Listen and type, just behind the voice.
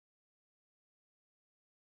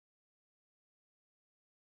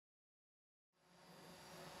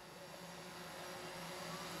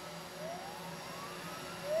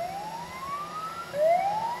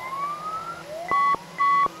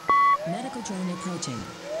Medical drone approaching.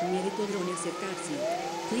 Médico drone acercarse.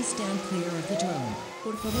 Please stand clear of the drone.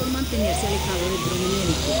 Por favor, mantenerse alejado del drone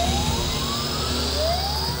médico.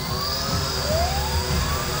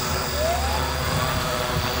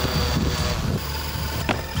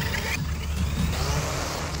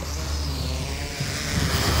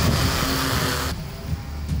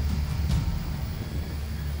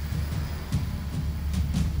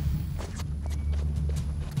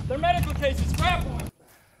 They're medical cases, grab one!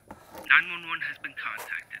 911 has been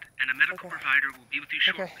contacted, and a medical provider will be with you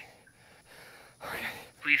shortly.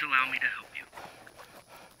 Please allow me to help you.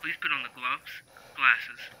 Please put on the gloves,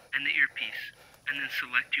 glasses, and the earpiece, and then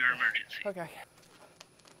select your emergency.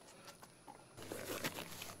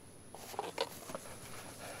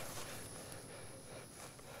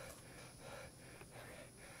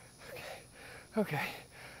 Okay.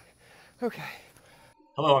 Okay.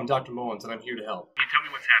 Hello, I'm Dr. Mullins, and I'm here to help. Can you tell me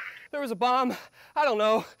what's happened? There was a bomb. I don't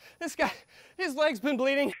know. This guy, his leg's been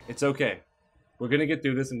bleeding. It's okay. We're gonna get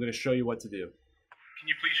through this. I'm gonna show you what to do. Can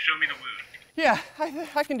you please show me the wound? Yeah,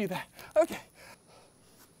 I can do that. Okay.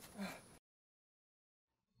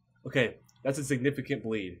 Okay, that's a significant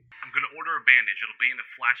bleed. I'm gonna order a bandage. It'll be in the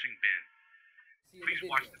flashing bin. Please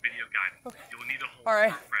watch the video guidance. Okay. You'll need a hold All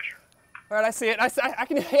right. for pressure. All right, I see it. I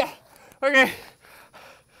can, yeah. Okay.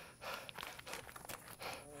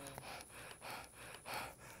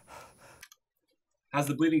 How's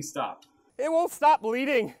the bleeding stopped? It won't stop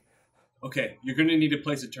bleeding. Okay, you're gonna need to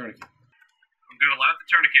place a tourniquet. I'm gonna load the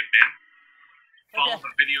tourniquet bin. Follow Okay. the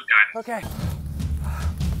video guidance. Okay.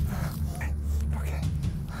 Okay.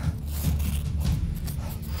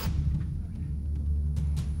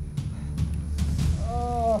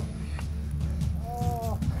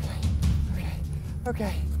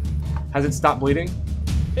 Okay. Has it stopped bleeding?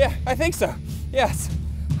 Yeah, I think so. Yes.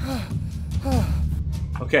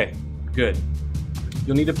 Okay, good.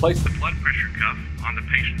 You'll need to place The blood pressure cuff on the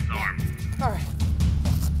patient's arm. All right.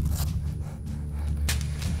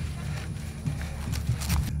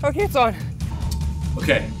 Okay, it's on.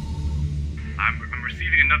 Okay, I'm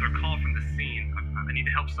receiving another call from the scene. I need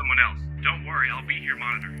to help someone else. Don't worry, I'll be here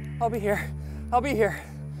monitoring. I'll be here.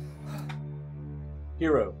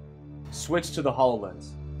 HiRO, switch to the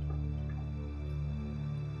HoloLens.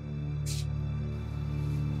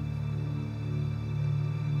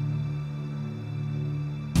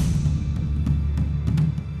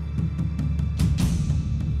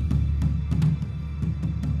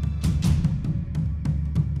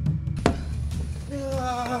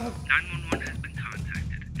 Has been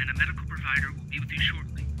contacted, and a medical provider will be with you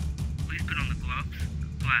shortly. Please put on the gloves,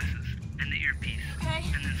 glasses, and the earpiece,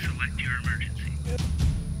 and then select your emergency.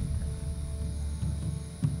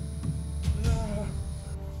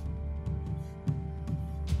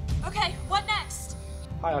 Okay, what next?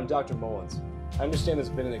 Hi, I'm Dr. Mullins. I understand there's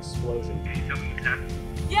been an explosion. Can you tell me what's happened?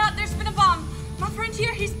 Yeah, there's been a bomb. My friend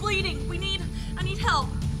here, he's bleeding. I need help.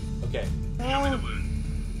 Okay, Show me the wound.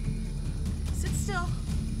 Sit still.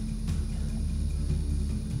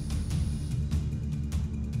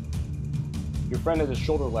 your friend has a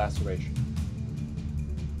shoulder laceration.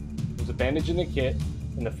 There's a bandage in the kit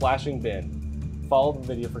in the flashing bin. Follow the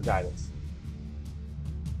video for guidance.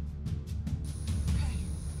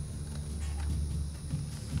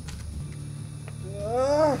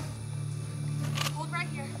 Hold right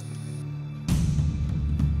here.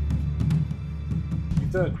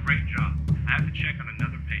 You've done a Great job. I have to check on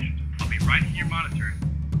another patient. I'll be right here monitoring.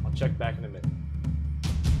 I'll check back in a minute.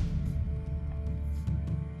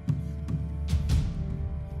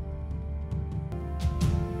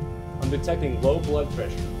 I'm detecting low blood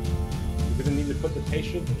pressure. You're going to need to put the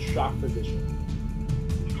patient in shock position.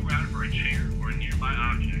 Look around for a chair or a nearby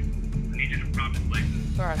object. I need you to prop his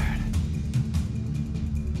legs. All right.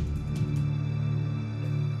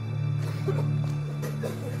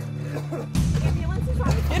 Ambulance is on.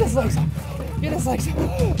 Get his legs up. Get his legs up.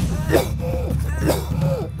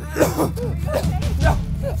 No.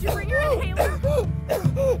 Did you bring your inhaler?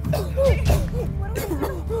 What do we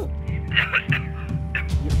do?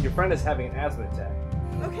 Your friend is having an asthma attack.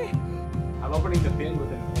 Okay. I'm opening the bin with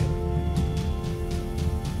an inhaler.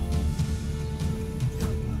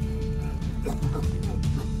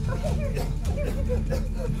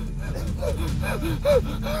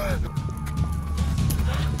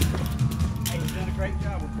 Hey, you've done a great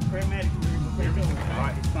job with the paramedics. We're all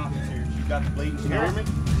right, it's not here. You got the bleeding. Can you hear me?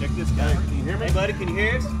 Check this guy. Can you hear me? Hey, buddy, can you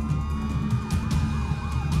hear us?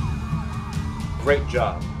 Great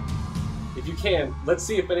job. If you can, let's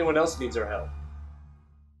see if anyone else needs our help.